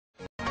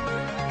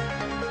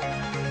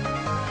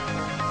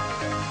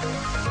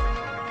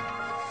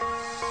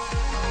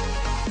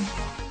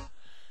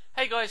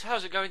Hey guys,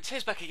 how's it going?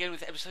 Tiz back again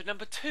with episode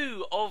number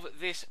 2 of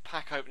this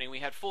pack opening. We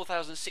had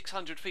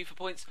 4,600 FIFA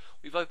points.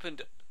 We've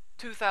opened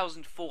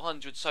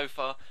 2,400 so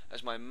far,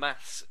 as my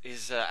maths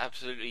is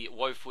absolutely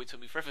woeful. It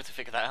took me forever to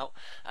figure that out.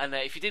 And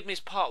if you did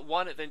miss part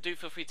 1, then do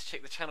feel free to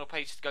check the channel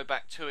page to go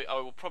back to it. I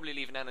will probably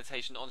leave an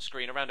annotation on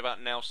screen, around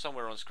about now,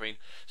 somewhere on screen,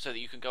 so that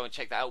you can go and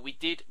check that out. We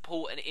did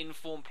pull an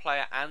informed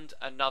player and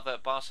another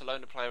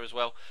Barcelona player as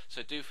well,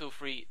 so do feel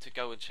free to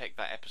go and check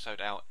that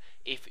episode out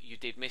if you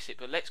did miss it.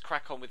 But let's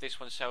crack on with this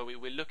one, shall we?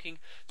 We're looking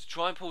to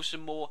try and pull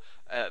some more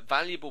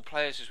valuable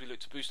players as we look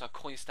to boost our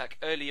coin stack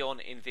early on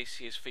in this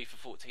year's FIFA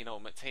 14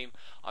 Ultimate Team.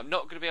 I'm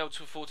not going to be able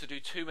to afford to do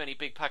too many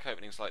big pack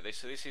openings like this,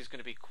 so this is going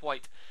to be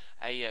quite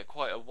a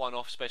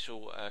one-off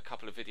special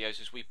couple of videos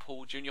as we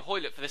pull Junior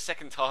Hoylett for the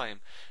second time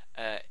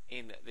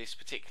in this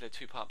particular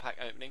two-part pack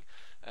opening.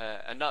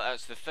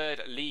 That's the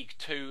third League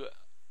 2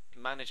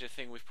 manager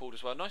thing we've pulled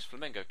as well. Nice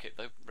Flamengo kit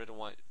though, red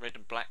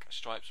and black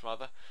stripes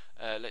rather.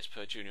 Let's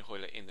put Junior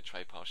Hoylett in the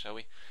trade pile, shall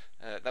we?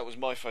 That was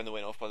my phone that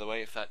went off, by the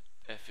way,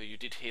 if you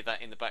did hear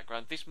that in the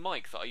background. This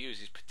mic that I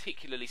use is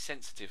particularly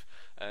sensitive.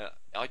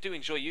 I do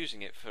enjoy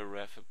using it for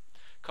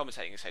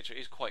commentating, etc.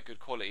 It is quite good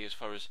quality as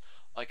far as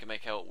I can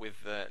make out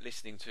with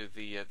listening to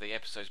the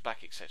episodes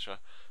back, etc.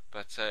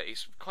 But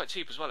it's quite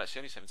cheap as well, actually,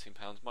 only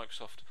 £17.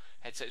 Microsoft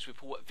headsets. We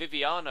pull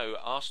Viviano,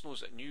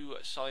 Arsenal's new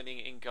signing,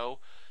 in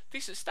goal.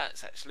 Decent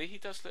stats, actually. He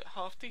does look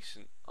half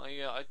decent.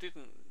 I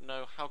didn't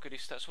know how good his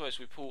stats were.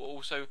 So we pull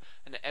also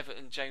an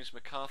Everton James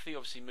McCarthy.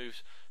 Obviously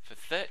moved for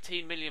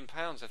 £13 million,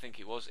 I think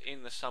it was,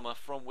 in the summer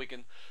from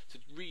Wigan to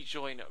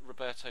rejoin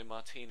Roberto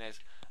Martinez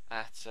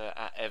at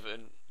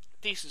Everton.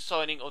 Decent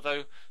signing,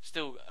 although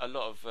still a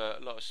lot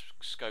of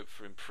scope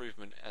for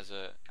improvement as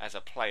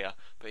a player.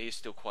 But he is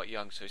still quite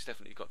young, so he's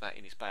definitely got that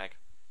in his bag.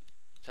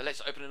 So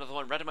let's open another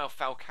one. Radamel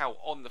Falcao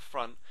on the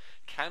front.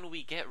 Can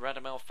we get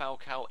Radamel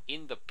Falcao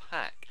in the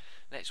pack?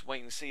 Let's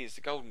wait and see as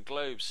the Golden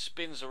Globe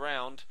spins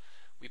around.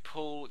 We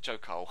pull Joe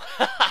Cole.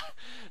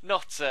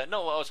 not what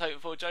I was hoping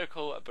for. Joe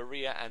Cole,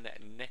 Berea and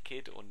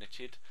Nekid or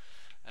Nechid.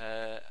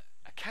 A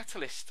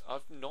Catalyst.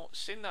 I've not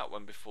seen that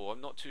one before.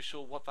 I'm not too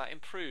sure what that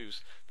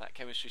improves, that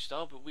chemistry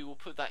style, but we will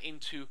put that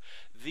into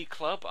the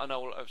club and I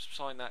will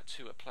assign that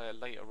to a player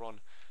later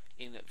on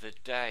in the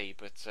day.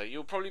 But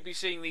you'll probably be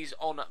seeing these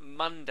on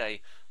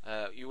Monday.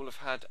 You will have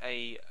had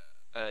a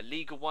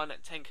Liga 1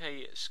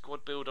 10k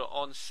squad builder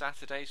on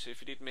Saturday, so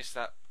if you did miss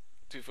that,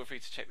 do feel free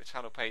to check the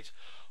channel page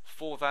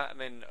for that, and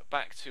then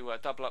back to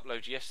double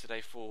upload yesterday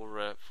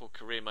for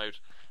career mode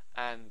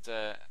and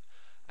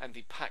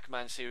the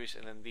Pac-Man series,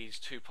 and then these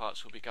two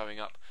parts will be going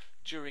up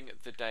during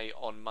the day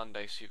on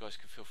Monday, so you guys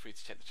can feel free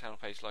to check the channel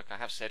page, like I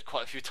have said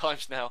quite a few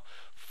times now,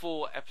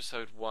 for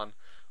episode 1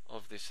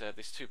 of this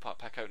two-part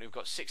pack opening. We've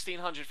got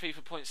 1,600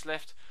 FIFA points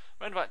left,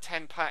 around about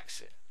 10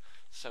 packs,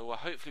 so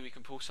hopefully we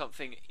can pull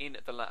something in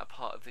the latter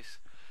part of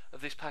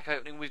this pack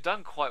opening. We've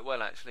done quite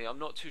well, actually. I'm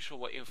not too sure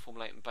what inform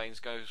Leighton Baines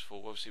goes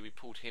for. Obviously we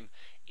pulled him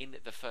in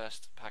the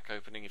first pack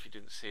opening if you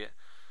didn't see it.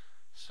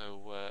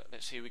 So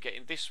let's see who we get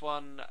in this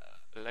one.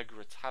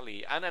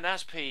 Legratali and an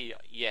Aspi,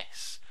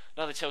 yes,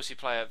 another Chelsea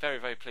player. Very,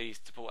 very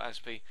pleased to pull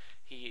Aspi.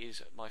 He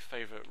is my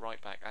favourite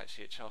right back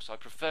actually at Chelsea. I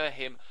prefer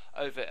him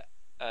over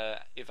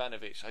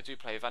Ivanovic. I do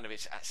play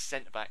Ivanovic at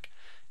centre back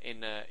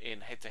in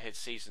head-to-head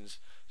seasons,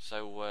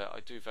 so I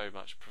do very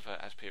much prefer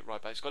Aspi at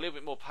right back. He's got a little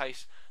bit more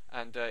pace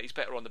and he's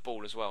better on the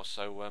ball as well,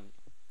 so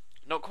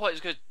not quite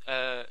as good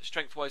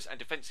strength-wise and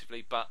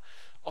defensively, but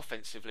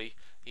offensively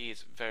he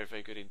is very,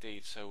 very good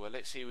indeed. So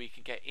let's see who we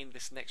can get in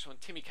this next one.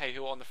 Timmy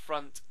Cahill on the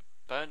front.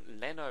 Bernd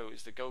Leno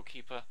is the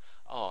goalkeeper.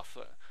 Oh, I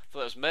thought it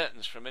was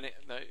Mertens for a minute.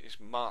 No, it's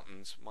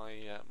Martins.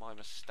 My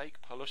mistake.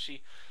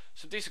 Paloshi.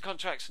 Some decent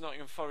contracts.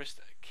 Nottingham Forest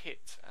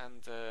kit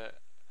and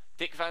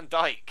Dick Van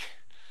Dyke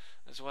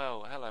as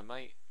well. Hello,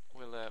 mate.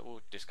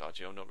 We'll discard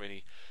you. I'm not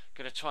really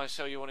going to try and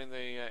sell you on in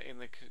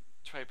the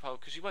trade pile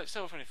because you won't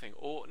sell for anything.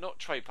 Or not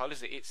trade pile,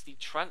 is it? It's the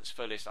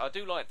transfer list. I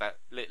do like that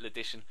little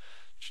addition,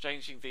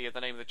 changing the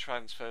name of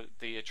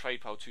the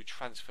trade pile to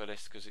transfer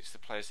list, because it's the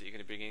players that you're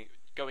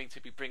going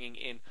to be bringing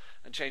in,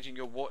 and changing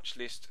your watch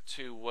list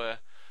to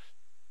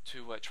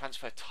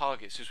transfer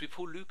targets. So as we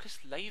pull Lucas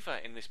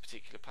Leiva in this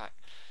particular pack.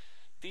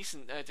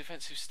 Decent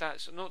defensive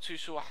stats. I'm not too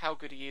sure how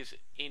good he is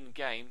in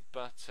game,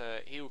 but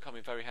he will come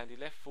in very handy.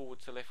 Left forward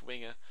to left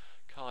winger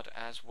card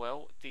as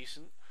well.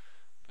 Decent.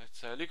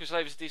 But Lucas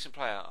Leiva is a decent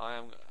player.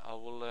 I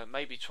will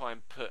maybe try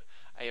and put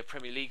a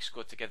Premier League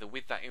squad together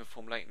with that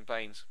informed Leighton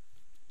Baines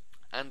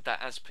and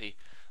that Aspi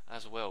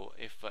as well,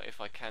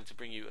 if I can, to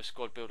bring you a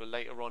squad builder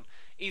later on,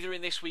 either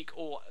in this week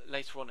or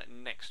later on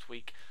next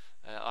week.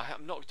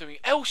 I'm not doing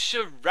El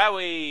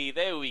Shaarawy.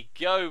 There we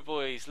go,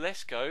 boys.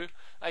 Let's go.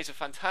 That is a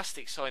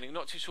fantastic signing.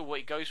 Not too sure what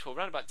he goes for.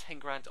 Around about 10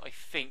 grand, I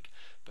think.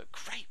 But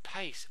great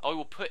pace. I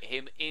will put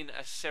him in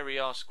a Serie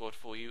A squad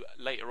for you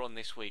later on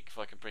this week if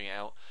I can bring it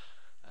out.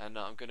 And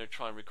I'm going to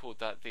try and record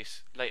that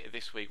later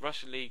this week.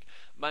 Russian League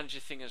manager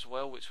thing as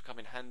well, which will come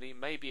in handy.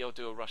 Maybe I'll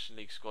do a Russian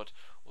League squad.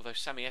 Although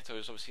Sami Eto'o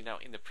is obviously now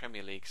in the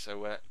Premier League,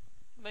 so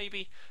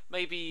maybe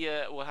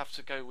we'll have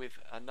to go with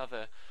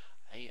another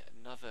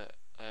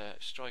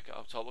striker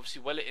up top.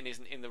 Obviously, Wellington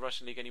isn't in the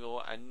Russian league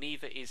anymore, and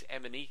neither is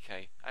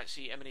Emenike.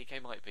 Actually,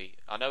 Emenike might be.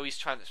 I know he's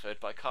transferred,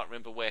 but I can't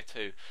remember where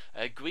to.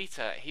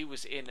 Guita, he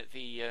was in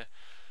the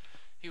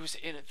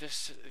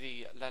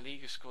the La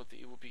Liga squad that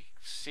you will be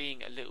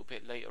seeing a little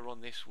bit later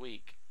on this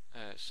week.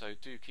 So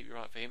do keep your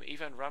eye out for him.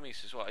 Ivan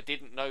Ramis as well. I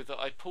didn't know that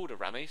I'd pulled a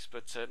Ramis,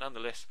 but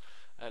nonetheless,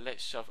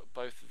 let's shove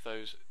both of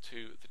those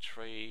to the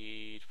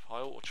trade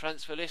pile or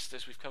transfer list,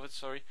 as we've covered.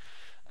 Sorry.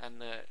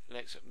 And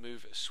let's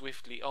move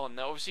swiftly on.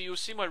 Now, obviously, you'll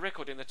see my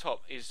record in the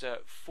top is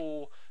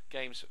 4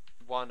 games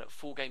won,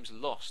 4 games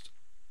lost.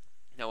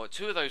 Now,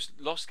 2 of those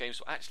lost games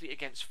were actually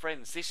against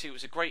friends. This year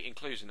was a great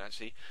inclusion,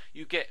 actually.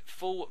 You get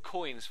full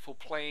coins for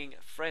playing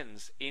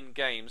friends in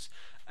games,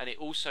 and it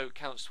also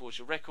counts towards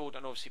your record.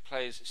 And obviously,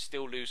 players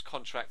still lose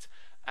contract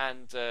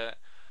and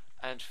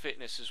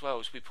fitness as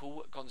well. So we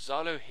pull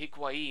Gonzalo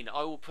Higuain.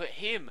 I will put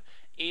him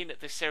in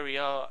the Serie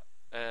A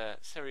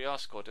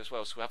squad as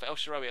well. So we have El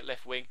Shaarawy at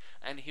left wing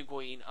and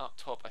Higuain up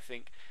top, I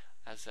think,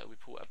 as we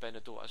pull a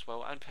Benador as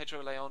well, and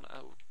Pedro Leon.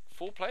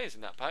 4 players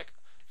in that pack,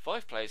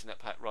 5 players in that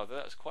pack rather.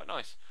 That's quite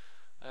nice.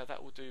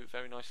 That will do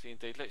very nicely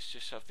indeed. Let's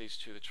just shove these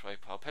to the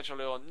trade pile. Pedro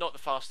Leon, not the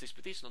fastest,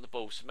 but decent on the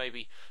ball, so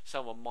maybe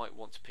someone might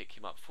want to pick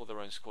him up for their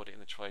own squad in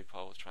the trade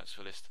pile or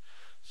transfer list.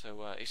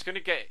 So it's going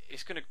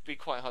to be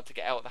quite hard to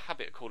get out of the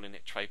habit of calling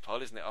it trade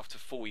pile, isn't it? After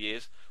 4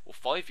 years, or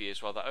 5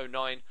 years rather,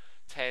 09,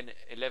 10,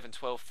 11,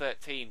 12,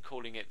 13,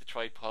 calling it the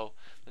trade pile.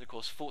 And of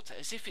course, 14,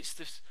 as if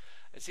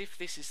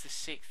this is the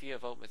 6th year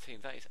of Ultimate Team.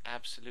 That is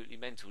absolutely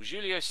mental.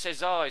 Julio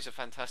Cesar is a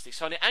fantastic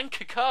signing, and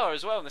Kaká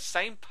as well in the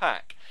same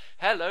pack.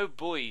 Hello,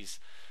 boys.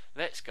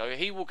 Let's go.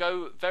 He will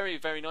go very,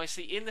 very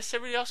nicely in the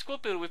Serie A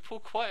squad builder. We've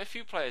pulled quite a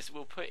few players that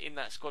we'll put in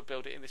that squad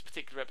builder in this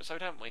particular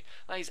episode, haven't we?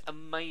 That is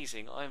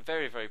amazing. I am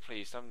very, very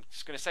pleased. I'm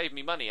just going to save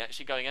me money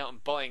actually going out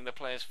and buying the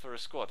players for a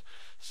squad.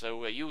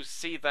 So you'll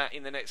see that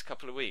in the next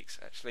couple of weeks,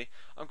 actually.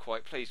 I'm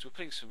quite pleased. We're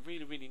putting some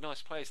really, really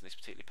nice players in this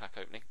particular pack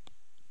opening.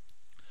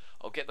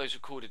 I'll get those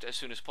recorded as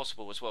soon as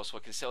possible as well, so I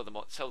can sell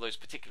those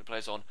particular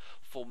players on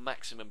for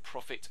maximum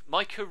profit.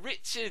 Micah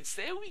Richards,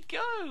 there we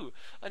go,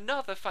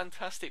 another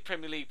fantastic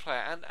Premier League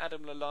player, and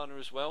Adam Lallana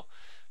as well.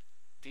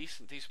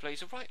 Decent players.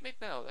 He's a right mid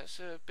now. That's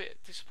a bit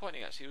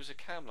disappointing actually. He was a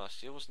cam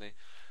last year, wasn't he?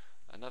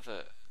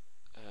 Another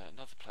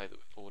player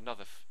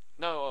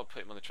no, I'll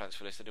put him on the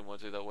transfer list. I didn't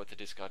want to do that. I wanted to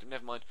discard him.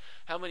 Never mind.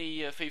 How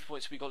many FIFA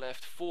points have we got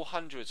left?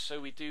 400. So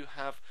we do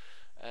have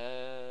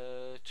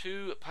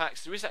 2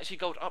 packs. There is actually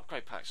gold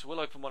upgrade packs, so we'll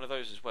open one of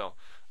those as well.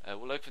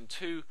 We'll open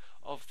 2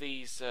 of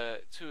these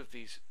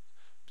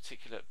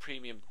particular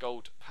premium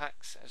gold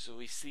packs. As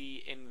we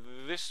see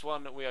in this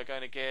one, we are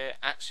going to get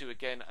Atsu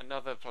again,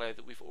 another player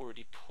that we've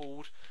already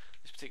pulled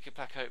this particular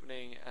pack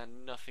opening,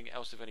 and nothing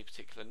else of any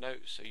particular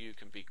note, so you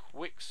can be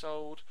quick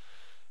sold.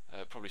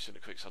 Probably shouldn't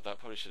have quick sold that,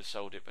 probably should have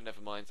sold it, but never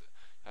mind.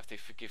 Have to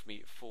forgive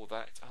me for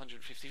that.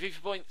 150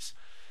 FIFA points.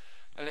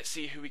 And let's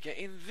see who we get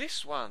in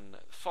this one.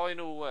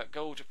 Final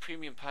gold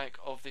premium pack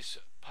of this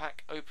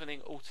pack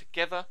opening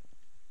altogether.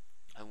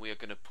 And we are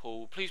going to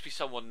pull, please be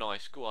someone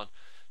nice, go on,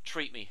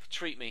 treat me.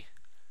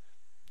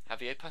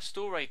 Javier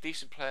Pastore,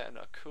 decent player, and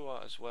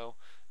Akua as well.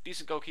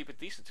 Decent goalkeeper,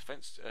 decent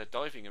defence,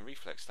 diving and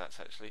reflex stats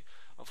actually.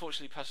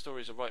 Unfortunately, Pastore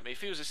is a right mid.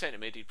 If he was a centre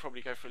mid, he'd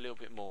probably go for a little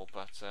bit more,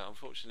 but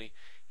unfortunately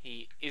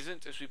he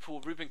isn't. As we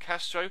pull Ruben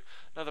Castro,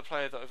 another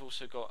player that I've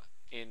also got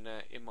in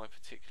my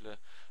particular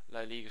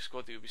La Liga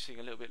squad that you'll be seeing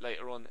a little bit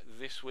later on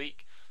this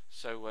week.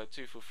 So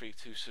do feel free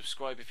to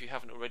subscribe if you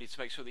haven't already to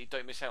make sure that you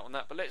don't miss out on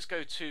that. But let's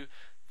go to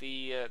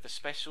the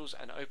specials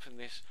and open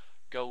this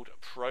gold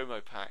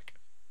promo pack.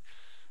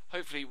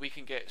 Hopefully we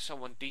can get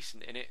someone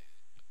decent in it.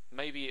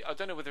 Maybe, I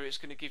don't know whether it's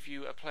going to give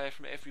you a player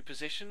from every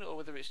position, or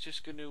whether it's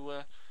just going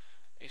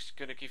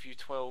to give you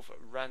 12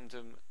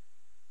 random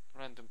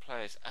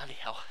players. Ali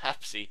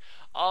Al-Habsi,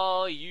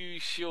 are you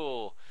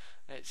sure?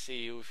 Let's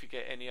see if we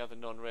get any other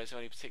non-res or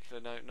any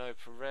particular note. No,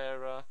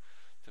 Pereira,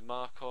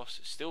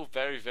 DeMarcos, still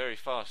very, very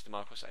fast.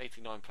 DeMarcos,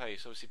 89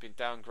 pace, obviously been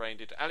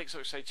downgraded. Alex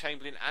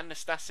Oxlade-Chamberlain and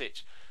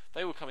Nastasic,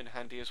 they will come in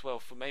handy as well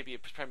for maybe a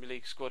Premier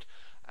League squad,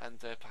 and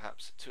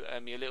perhaps to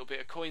earn me a little bit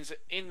of coins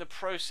in the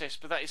process.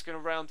 But that is going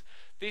to round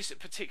this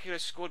particular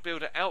squad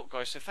builder out,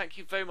 guys. So thank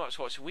you very much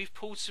for watching. We've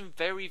pulled some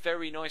very,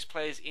 very nice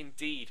players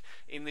indeed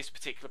in this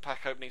particular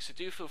pack opening, so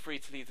do feel free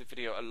to leave the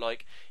video a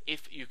like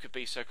if you could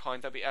be so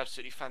kind. That'd be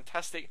absolutely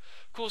fantastic.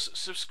 Of course,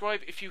 subscribe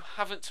if you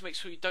haven't to make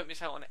sure you don't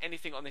miss out on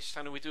anything on this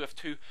channel. We do have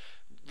 2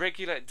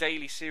 regular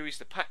daily series,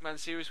 the Pac-Man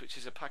series, which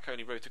is a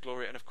pack-only Road to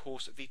Glory, and of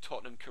course the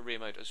Tottenham career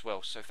mode as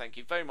well. So thank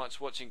you very much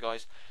for watching,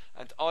 guys,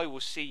 and I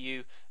will see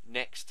you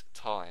next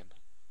time.